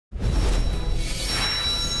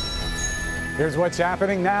Here's what's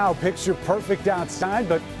happening now. Picture perfect outside,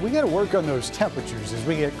 but we got to work on those temperatures as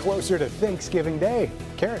we get closer to Thanksgiving Day.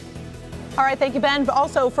 Karen. All right, thank you, Ben.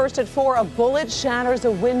 Also, first at 4, a bullet shatters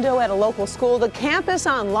a window at a local school. The campus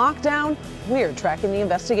on lockdown. We're tracking the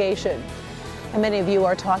investigation. And many of you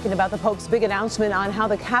are talking about the Pope's big announcement on how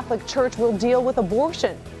the Catholic Church will deal with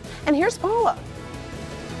abortion. And here's Paula.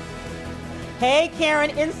 Hey,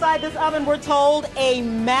 Karen, inside this oven, we're told a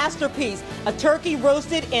masterpiece. A turkey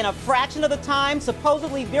roasted in a fraction of the time,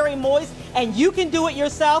 supposedly very moist, and you can do it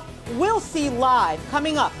yourself. We'll see live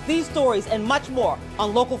coming up these stories and much more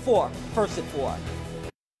on Local 4, First at 4.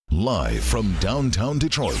 Live from downtown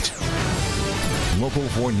Detroit. Local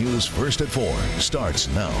 4 News First at 4 starts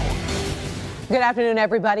now. Good afternoon,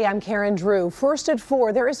 everybody. I'm Karen Drew. First at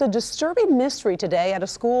 4, there is a disturbing mystery today at a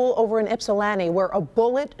school over in Ypsilanti where a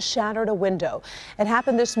bullet shattered a window. It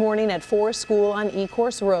happened this morning at Forest School on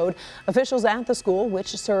Ecorse Road. Officials at the school,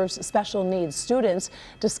 which serves special needs students,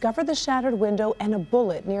 discovered the shattered window and a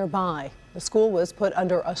bullet nearby. The school was put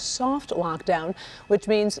under a soft lockdown, which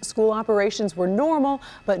means school operations were normal,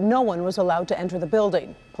 but no one was allowed to enter the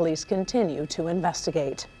building. Police continue to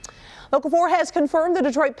investigate. Local 4 has confirmed the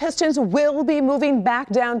Detroit Pistons will be moving back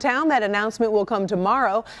downtown. That announcement will come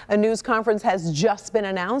tomorrow. A news conference has just been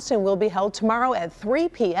announced and will be held tomorrow at 3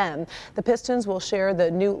 p.m. The Pistons will share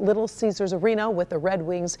the new Little Caesars Arena with the Red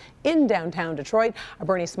Wings in downtown Detroit. Our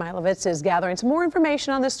Bernie Smilovitz is gathering some more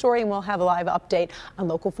information on this story, and we'll have a live update on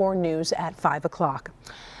Local 4 News at 5 o'clock.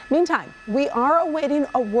 Meantime, we are awaiting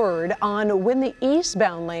a word on when the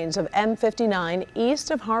eastbound lanes of M59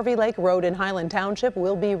 east of Harvey Lake Road in Highland Township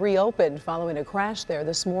will be reopened following a crash there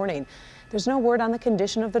this morning. There's no word on the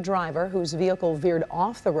condition of the driver, whose vehicle veered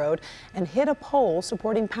off the road and hit a pole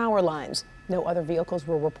supporting power lines. No other vehicles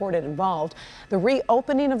were reported involved. The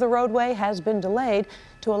reopening of the roadway has been delayed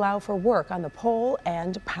to allow for work on the pole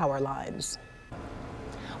and power lines.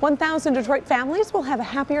 1,000 Detroit families will have a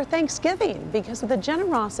happier Thanksgiving because of the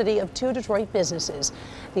generosity of 2 Detroit businesses.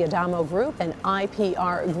 The Adamo Group and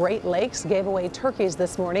IPR Great Lakes gave away turkeys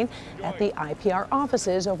this morning at the IPR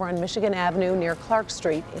offices over on Michigan Avenue near Clark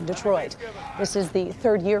Street in Detroit. This is the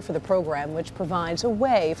 3rd year for the program, which provides a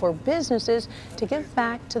way for businesses to give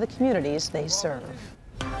back to the communities they serve.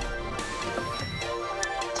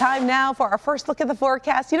 Time now for our first look at the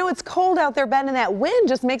forecast. You know, it's cold out there, Ben, and that wind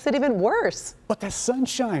just makes it even worse. But the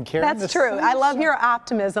sunshine, Karen. That's true. I love your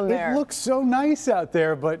optimism there. It looks so nice out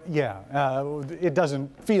there, but yeah, it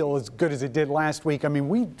doesn't feel as good as it did last week. I mean,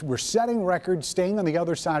 we were setting records, staying on the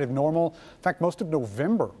other side of normal. In fact, most of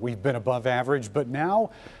November we've been above average, but now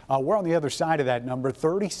we're on the other side of that number.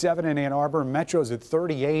 37 in Ann Arbor, Metro's at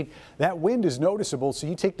 38. That wind is noticeable, so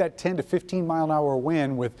you take that 10 to 15 mile an hour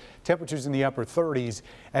wind with temperatures in the upper 30s,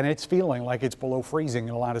 and it's feeling like it's below freezing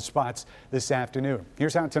in a lot of spots this afternoon.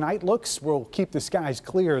 Here's how tonight looks. We'll keep the skies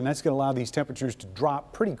clear, and that's going to allow these temperatures to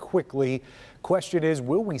drop pretty quickly. Question is,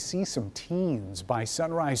 will we see some teens by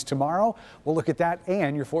sunrise tomorrow? We'll look at that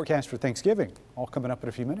and your forecast for Thanksgiving, all coming up in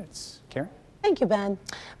a few minutes. Karen? Thank you, Ben.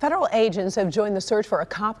 Federal agents have joined the search for a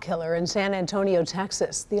cop killer in San Antonio,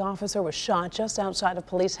 Texas. The officer was shot just outside of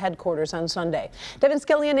police headquarters on Sunday. Devin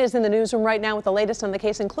Skillian is in the newsroom right now with the latest on the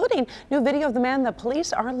case, including new video of the man the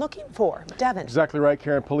police are looking for. Devin. Exactly right,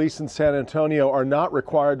 Karen. Police in San Antonio are not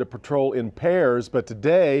required to patrol in pairs, but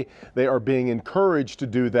today they are being encouraged to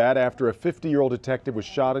do that after a 50-year-old detective was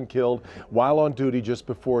shot and killed while on duty just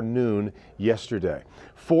before noon yesterday.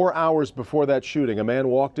 4 hours before that shooting, a man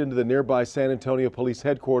walked into the nearby San Antonio Police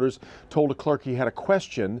Headquarters, told a clerk he had a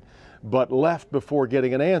question, but left before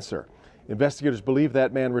getting an answer. Investigators believe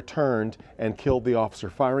that man returned and killed the officer,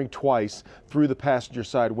 firing twice through the passenger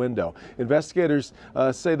side window. Investigators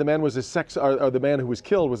say the man was the man who was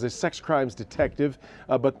killed was a sex crimes detective,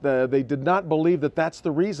 but they did not believe that that's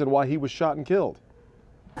the reason why he was shot and killed.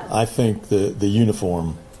 I think the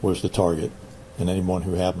uniform was the target, and anyone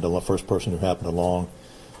who happened along, first person who happened along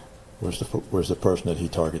was the person that he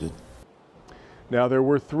targeted. Now, there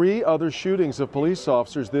were 3 other shootings of police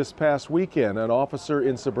officers this past weekend. An officer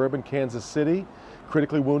in suburban Kansas City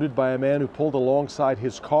critically wounded by a man who pulled alongside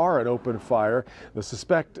his car and opened fire. The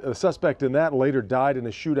suspect in that later died in a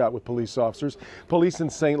shootout with police officers. Police in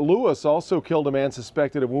St. Louis also killed a man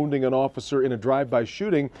suspected of wounding an officer in a drive-by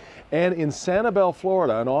shooting. And in Sanibel,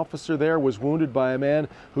 Florida, an officer there was wounded by a man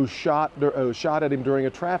who shot at him during a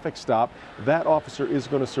traffic stop. That officer is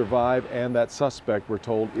going to survive, and that suspect, we're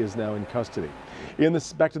told, is now in custody.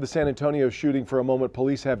 Back to the San Antonio shooting for a moment.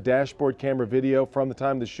 Police have dashboard camera video from the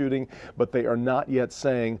time of the shooting, but they are not yet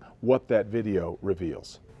saying what that video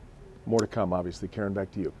reveals. More to come, obviously. Karen,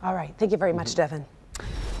 back to you. All right. Thank you very much, Devin.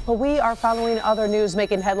 Well, But we are following other news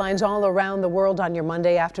making headlines all around the world on your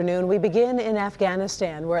Monday afternoon. We begin in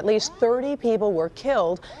Afghanistan, where at least 30 people were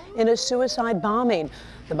killed in a suicide bombing.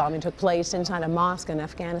 The bombing took place inside a mosque in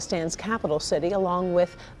Afghanistan's capital city. Along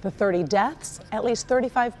with the 30 deaths, at least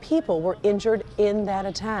 35 people were injured in that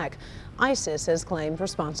attack. ISIS has claimed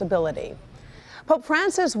responsibility. Pope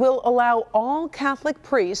Francis will allow all Catholic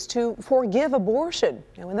priests to forgive abortion.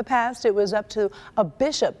 Now, in the past, it was up to a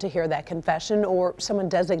bishop to hear that confession or someone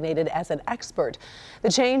designated as an expert.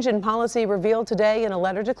 The change in policy revealed today in a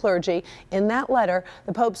letter to clergy. In that letter,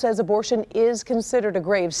 the Pope says abortion is considered a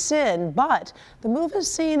grave sin, but the move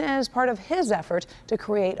is seen as part of his effort to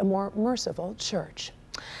create a more merciful church.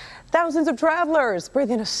 Thousands of travelers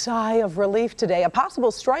breathing a sigh of relief today. A possible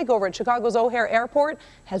strike over at Chicago's O'Hare Airport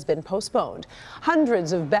has been postponed.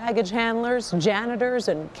 Hundreds of baggage handlers, janitors,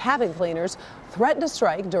 and cabin cleaners threatened to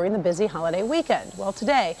strike during the busy holiday weekend. Well,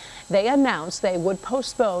 today they announced they would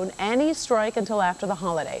postpone any strike until after the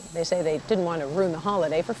holiday. They say they didn't want to ruin the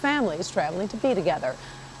holiday for families traveling to be together.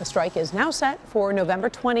 The strike is now set for November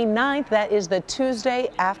 29th. That is the Tuesday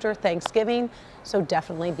after Thanksgiving. So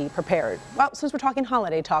definitely be prepared. Well, since we're talking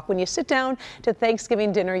holiday talk, when you sit down to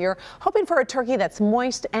Thanksgiving dinner, you're hoping for a turkey that's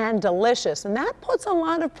moist and delicious, and that puts a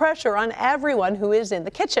lot of pressure on everyone who is in the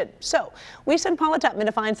kitchen. So we sent Paula Tutman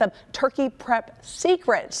to find some turkey prep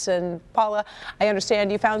secrets. And Paula, I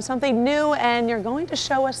understand you found something new and you're going to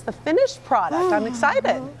show us the finished product. I'm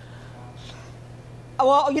excited.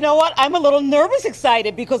 Well, you know what? I'm a little nervous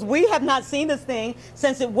excited because we have not seen this thing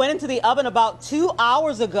since it went into the oven about 2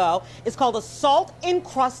 hours ago. It's called a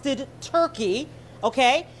salt-encrusted turkey,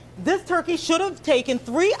 okay? This turkey should have taken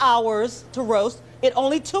 3 hours to roast. It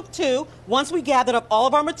only took 2 once we gathered up all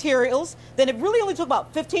of our materials. Then it really only took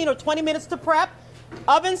about 15 or 20 minutes to prep.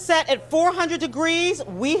 Oven set at 400 degrees.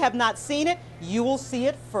 We have not seen it. You will see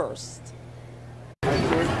it first.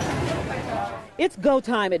 It's go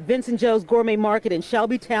time at Vincent Joe's Gourmet Market in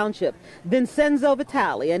Shelby Township. Vincenzo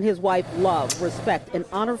Vitale and his wife love, respect, and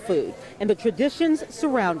honor food and the traditions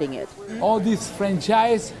surrounding it. All these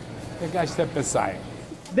franchise, they got step aside.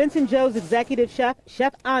 Vincent Joe's executive chef,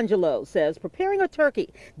 Chef Angelo, says preparing a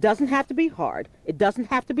turkey doesn't have to be hard, it doesn't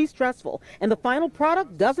have to be stressful, and the final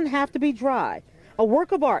product doesn't have to be dry. A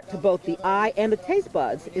work of art to both the eye and the taste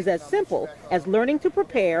buds is as simple as learning to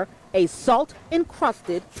prepare a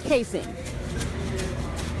salt-encrusted casing.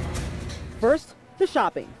 First, the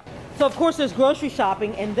shopping. So, of course, there's grocery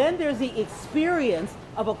shopping, and then there's the experience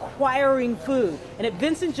of acquiring food. And at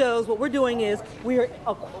Vincent Joe's, what we're doing is we're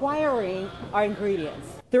acquiring our ingredients.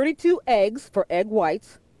 32 eggs for egg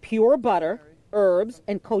whites, pure butter, herbs,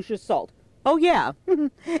 and kosher salt. Oh, yeah,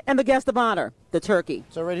 and the guest of honor, the turkey.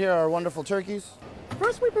 So right here are our wonderful turkeys.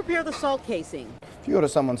 First, we prepare the salt casing. If you go to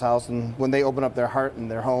someone's house and when they open up their heart and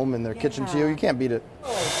their home and their kitchen to you, you can't beat it.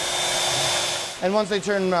 And once they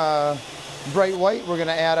turn bright white, we're going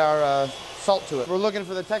to add our salt to it. We're looking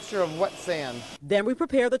for the texture of wet sand. Then we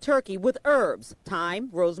prepare the turkey with herbs, thyme,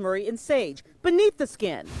 rosemary, and sage beneath the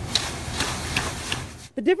skin.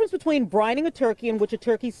 The difference between brining a turkey, in which a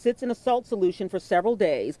turkey sits in a salt solution for several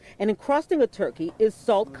days, and encrusting a turkey is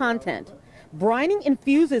salt content. Brining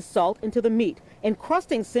infuses salt into the meat.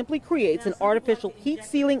 Encrusting simply creates an artificial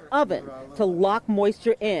heat-sealing oven to lock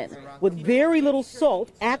moisture in, with very little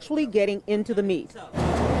salt actually getting into the meat.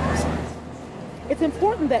 It's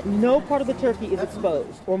important that no part of the turkey is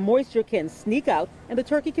exposed, or moisture can sneak out and the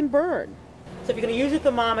turkey can burn. So if you're going to use your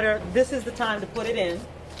thermometer, this is the time to put it in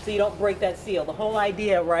so you don't break that seal. The whole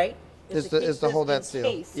idea, right, is to hold that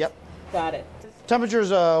seal. Yep. Got it. Temperature is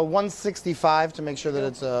 165 to make sure that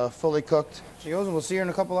it's fully cooked. She goes, and we'll see her in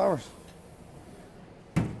a couple hours.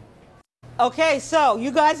 Okay, so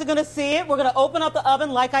you guys are going to see it. We're going to open up the oven.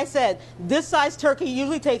 Like I said, this size turkey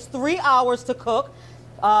usually takes 3 hours to cook.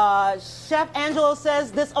 Chef Angelo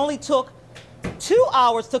says this only took 2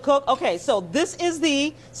 hours to cook. Okay, so this is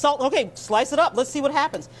the salt. Okay, slice it up. Let's see what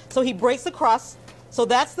happens. So he breaks the crust. So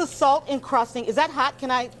that's the salt encrusting. Is that hot?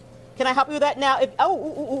 Can I help you with that now?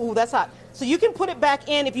 That's hot. So you can put it back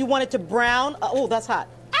in if you want it to brown. Oh, that's hot.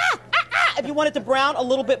 If you want it to brown a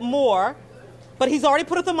little bit more. But he's already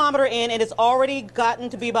put a thermometer in, and it's already gotten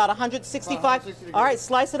to be about 165. All right,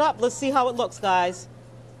 slice it up. Let's see how it looks, guys.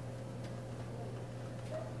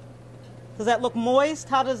 Does that look moist?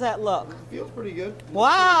 How does that look? It feels pretty good.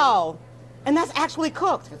 Wow. And that's actually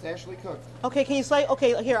cooked. It's actually cooked. Okay, can you slice?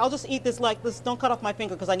 Okay, here, I'll just eat this like this. Don't cut off my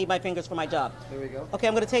finger because I need my fingers for my job. There we go. Okay,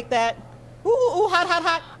 I'm going to take that. Ooh, hot, hot,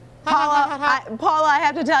 hot. Paula, I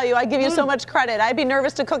have to tell you, I give you so much credit. I'd be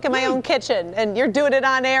nervous to cook in my own kitchen, and you're doing it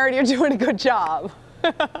on air, and you're doing a good job.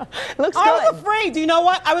 Looks good. I was afraid. Do you know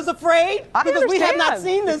what? I was afraid because we have not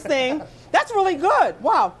seen this thing. That's really good.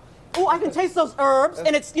 Wow. Oh, I can taste those herbs.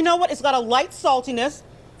 And it's, you know what? It's got a light saltiness,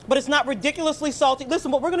 but it's not ridiculously salty.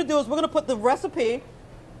 Listen, what we're going to do is we're going to put the recipe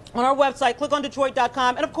on our website,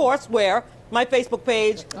 clickondetroit.com, and of course, where? My Facebook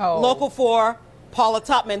page, Local 4, Paula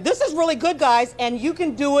Tupman. This is really good, guys, and you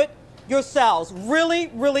can do it yourselves. Really,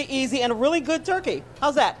 really easy and a really good turkey.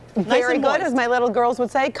 How's that? Very good, as my little girls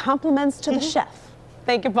would say, compliments to the chef.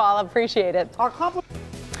 Thank you, Paula. Appreciate it. Our compliments.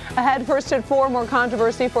 Ahead first at 4, more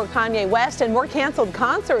controversy for Kanye West and more canceled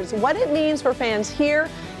concerts. What it means for fans here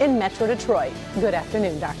in Metro Detroit. Good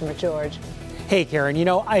afternoon, Dr. McGeorge. Hey, Karen, you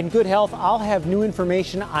know, in Good Health, I'll have new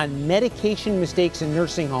information on medication mistakes in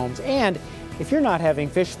nursing homes. And if you're not having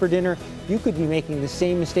fish for dinner, you could be making the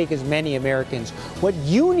same mistake as many Americans. What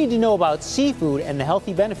you need to know about seafood and the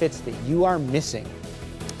healthy benefits that you are missing.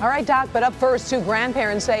 All right, Doc, but up first, 2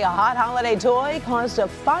 grandparents say a hot holiday toy caused a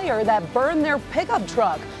fire that burned their pickup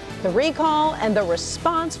truck. The recall and the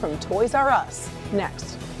response from Toys R Us.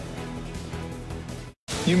 Next.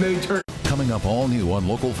 You made turn. Coming up all new on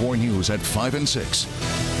Local 4 News at 5 and 6.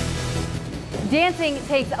 Dancing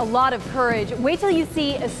takes a lot of courage. Wait till you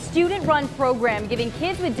see a student-run program giving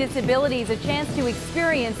kids with disabilities a chance to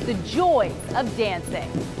experience the joys of dancing.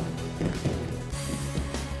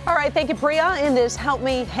 All right, thank you, Priya. In this Help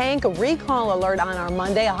Me Hank recall alert on our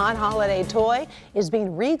Monday, a hot holiday toy is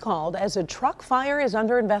being recalled as a truck fire is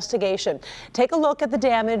under investigation. Take a look at the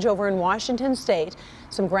damage over in Washington State.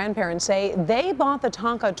 Some grandparents say they bought the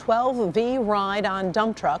Tonka 12V ride-on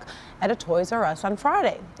dump truck at a Toys R Us on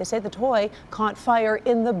Friday. They say the toy caught fire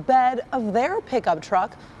in the bed of their pickup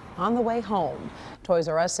truck on the way home. Toys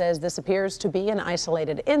R Us says this appears to be an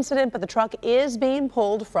isolated incident, but the truck is being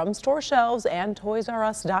pulled from store shelves and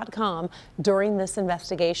ToysRUs.com during this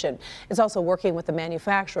investigation. It's also working with the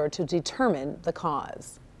manufacturer to determine the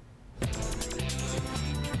cause.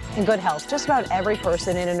 In Good Health, just about every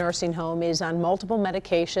person in a nursing home is on multiple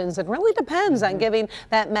medications. It really depends on giving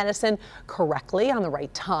that medicine correctly on the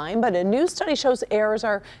right time, but a new study shows errors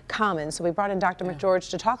are common. So we brought in Dr. McGeorge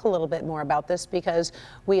to talk a little bit more about this because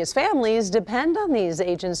we as families depend on these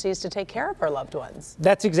agencies to take care of our loved ones.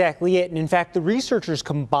 That's exactly it. And in fact, the researchers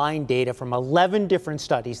combined data from 11 different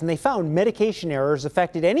studies, and they found medication errors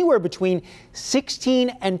affected anywhere between 16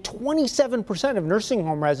 and 27% of nursing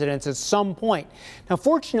home residents at some point. Now,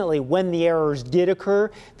 fortunately, when the errors did occur,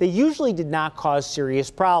 they usually did not cause serious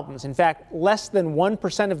problems. In fact, less than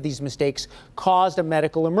 1% of these mistakes caused a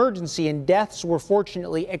medical emergency, and deaths were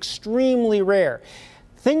fortunately extremely rare.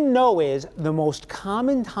 Thing to know is the most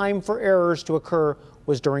common time for errors to occur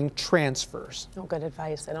was during transfers. Oh, good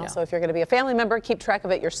advice. And also, if you're going to be a family member, keep track of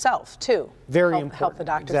it yourself, too. Very important. Help the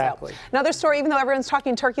doctors exactly. out. Another story, even though everyone's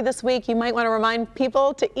talking turkey this week, you might want to remind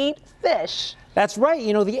people to eat fish. That's right.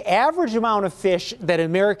 You know, the average amount of fish that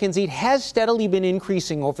Americans eat has steadily been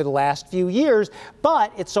increasing over the last few years,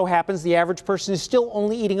 but it so happens the average person is still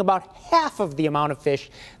only eating about half of the amount of fish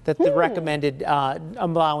that the recommended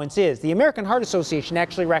allowance is. The American Heart Association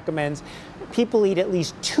actually recommends people eat at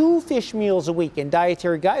least 2 fish meals a week, and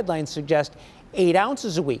dietary guidelines suggest 8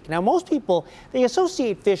 ounces a week. Now, most people, they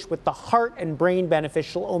associate fish with the heart and brain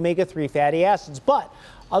beneficial omega-3 fatty acids, but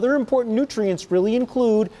other important nutrients really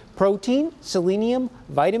include protein, selenium,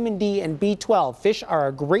 vitamin D, and B12. Fish are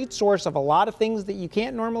a great source of a lot of things that you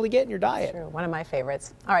can't normally get in your diet. True, one of my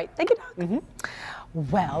favorites. All right, thank you, Doc.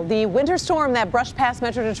 Well, the winter storm that brushed past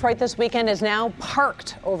Metro Detroit this weekend is now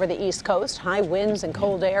parked over the East Coast. High winds and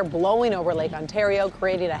cold air blowing over Lake Ontario,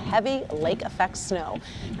 creating a heavy lake effect snow.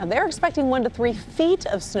 Now, they're expecting 1 to 3 feet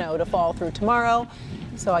of snow to fall through tomorrow.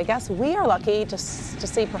 So I guess we are lucky to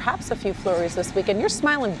see perhaps a few flurries this weekend. You're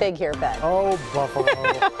smiling big here, Ben. Oh, Buffalo.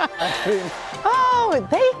 Oh,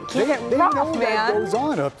 they get rough, know man. That goes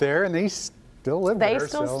on up there, and they still live there. They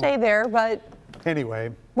still stay there, but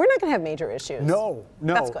anyway. We're not going to have major issues. No.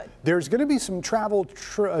 That's good. There's going to be some trouble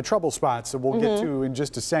spots that we'll get to in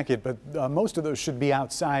just a second, but most of those should be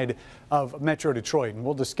outside of Metro Detroit, and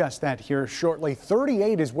we'll discuss that here shortly.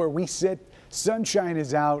 38 is where we sit. Sunshine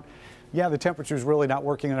is out. Yeah, the temperature's really not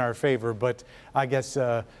working in our favor, but I guess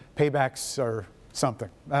paybacks are something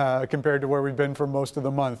compared to where we've been for most of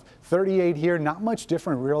the month. 38 here, not much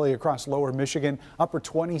different really across lower Michigan. Upper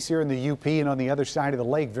 20s here in the UP, and on the other side of the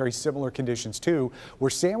lake, very similar conditions too. We're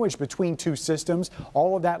sandwiched between 2 systems.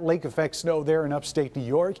 All of that lake effect snow there in upstate New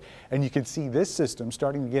York, and you can see this system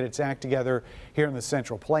starting to get its act together here in the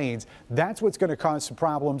Central Plains. That's what's going to cause some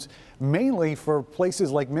problems, mainly for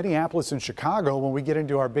places like Minneapolis and Chicago when we get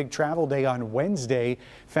into our big travel day on Wednesday. In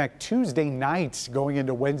fact, Tuesday night going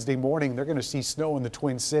into Wednesday morning, they're going to see snow snow in the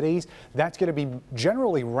Twin Cities. That's going to be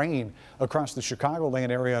generally rain across the Chicagoland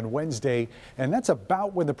area on Wednesday, and that's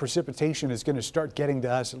about when the precipitation is going to start getting to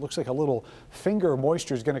us. It looks like a little finger of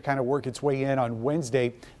moisture is going to kind of work its way in on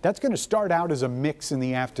Wednesday. That's going to start out as a mix in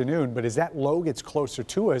the afternoon, but as that low gets closer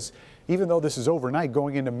to us, even though this is overnight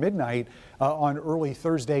going into midnight on early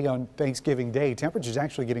Thursday on Thanksgiving Day, temperatures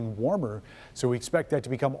actually getting warmer, so we expect that to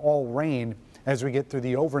become all rain as we get through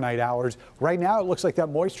the overnight hours. Right now, it looks like that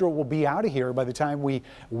moisture will be out of here by the time we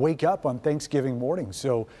wake up on Thanksgiving morning.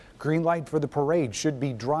 So green light for the parade, should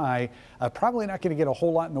be dry. Probably not going to get a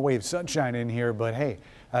whole lot in the way of sunshine in here, but hey,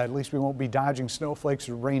 at least we won't be dodging snowflakes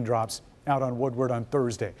or raindrops out on Woodward on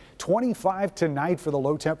Thursday. 25 tonight for the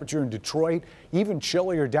low temperature in Detroit. Even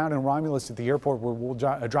chillier down in Romulus at the airport, where we'll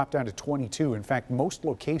drop down to 22. In fact, most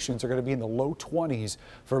locations are going to be in the low 20s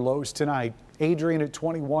for lows tonight. Adrian at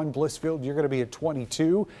 21, Blissfield, you're going to be at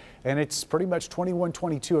 22, and it's pretty much 21,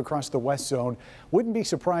 22 across the west zone. Wouldn't be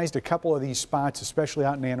surprised a couple of these spots, especially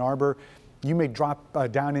out in Ann Arbor, you may drop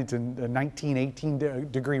down into the 19, 18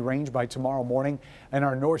 degree range by tomorrow morning. And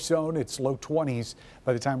our north zone, it's low 20s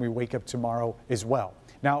by the time we wake up tomorrow as well.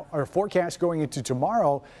 Now, our forecast going into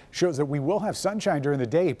tomorrow shows that we will have sunshine during the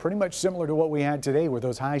day, pretty much similar to what we had today, with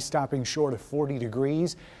those highs stopping short of 40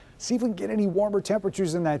 degrees. See if we can get any warmer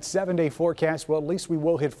temperatures in that 7-day forecast. Well, at least we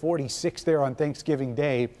will hit 46 there on Thanksgiving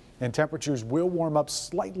Day, and temperatures will warm up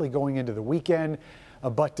slightly going into the weekend.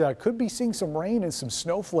 But could be seeing some rain and some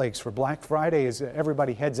snowflakes for Black Friday as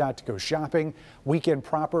everybody heads out to go shopping. Weekend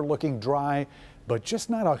proper looking dry, but just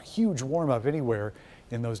not a huge warm up anywhere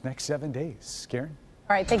in those next 7 days. Karen?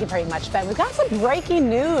 All right, thank you very much, Ben. We've got some breaking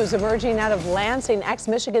news emerging out of Lansing.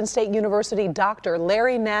 Ex-Michigan State University doctor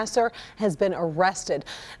Larry Nassar has been arrested.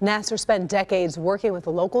 Nassar spent decades working with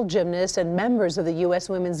local gymnasts and members of the U.S.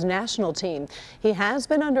 women's national team. He has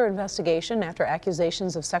been under investigation after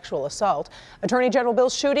accusations of sexual assault. Attorney General Bill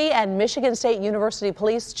Schuette and Michigan State University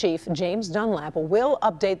Police Chief James Dunlap will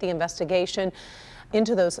update the investigation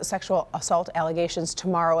into those sexual assault allegations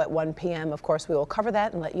tomorrow at 1 p.m. Of course, we will cover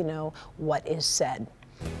that and let you know what is said.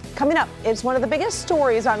 Coming up, it's one of the biggest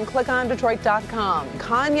stories on clickondetroit.com.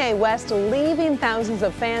 Kanye West leaving thousands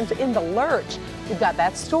of fans in the lurch. We've got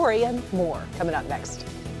that story and more coming up next.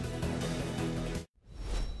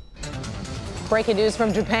 Breaking news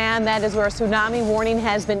from Japan. That is where a tsunami warning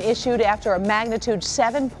has been issued after a magnitude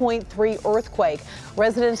 7.3 earthquake.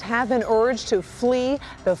 Residents have been urged to flee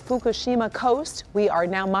the Fukushima coast. We are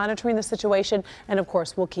now monitoring the situation, and of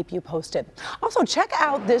course, we'll keep you posted. Also, check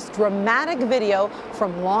out this dramatic video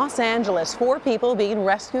from Los Angeles. 4 people being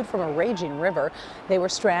rescued from a raging river. They were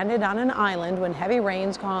stranded on an island when heavy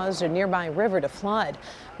rains caused a nearby river to flood.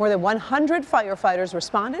 More than 100 firefighters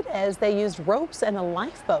responded as they used ropes and a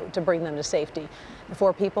lifeboat to bring them to safety. The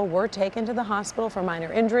 4 people were taken to the hospital for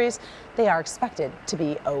minor injuries. They are expected to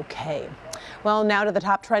be okay. Well, now to the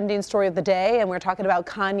top trending story of the day, and we're talking about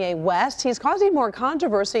Kanye West. He's causing more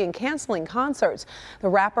controversy and canceling concerts. The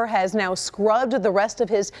rapper has now scrubbed the rest of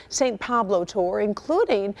his St. Pablo tour,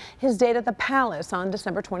 including his date at the Palace on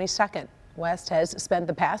December 22nd. West has spent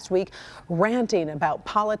the past week ranting about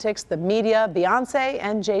politics, the media, Beyonce,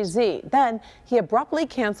 and Jay-Z. Then he abruptly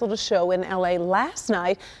canceled a show in LA last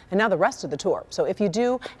night, and now the rest of the tour. So if you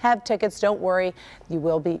do have tickets, don't worry, you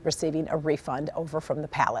will be receiving a refund over from the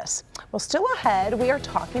Palace. Well, still ahead, we are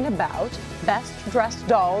talking about best dressed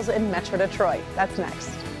dolls in Metro Detroit. That's next.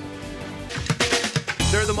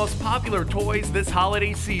 They're the most popular toys this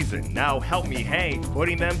holiday season. Now help me hang,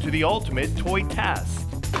 putting them to the ultimate toy test.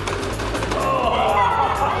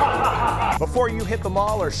 Before you hit the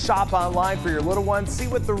mall or shop online for your little ones, see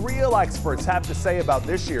what the real experts have to say about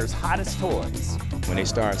this year's hottest toys. When they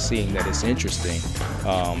start seeing that it's interesting,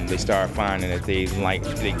 they start finding that they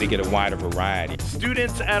get a wider variety.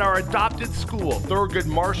 Students at our adopted school, Thurgood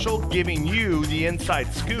Marshall, giving you the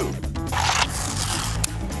inside scoop.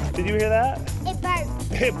 Did you hear that? It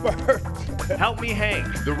burped. It burped. Help me hang.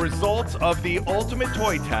 The results of the ultimate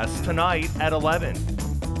toy test tonight at 11.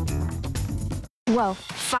 Well,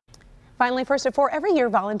 finally, first at 4, every year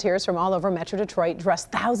volunteers from all over Metro Detroit dress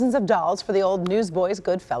thousands of dolls for the Old Newsboys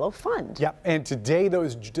Goodfellow Fund. Yep, and today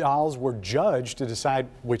those dolls were judged to decide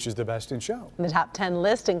which is the best in show. The top 10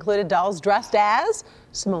 list included dolls dressed as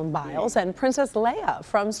Simone Biles and Princess Leia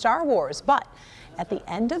from Star Wars. But at the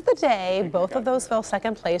end of the day, both of those fell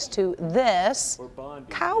second place to this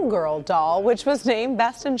cowgirl doll, which was named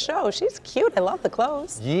Best in Show. She's cute. I love the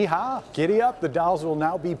clothes. Yeehaw! Giddy up. The dolls will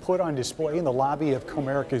now be put on display in the lobby of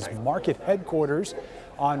Comerica's market headquarters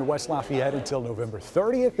on West Lafayette until November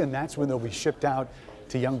 30th, and that's when they'll be shipped out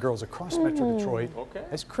to young girls across Metro Detroit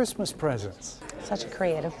as Christmas presents. Such a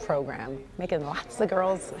creative program, making lots of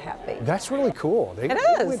girls happy. That's really cool. They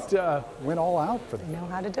went all out for them. They know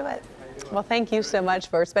how to do it. Well, thank you so much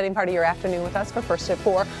for spending part of your afternoon with us for First at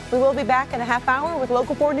 4. We will be back in a half hour with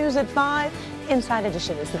Local 4 News at 5. Inside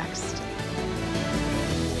Edition is next.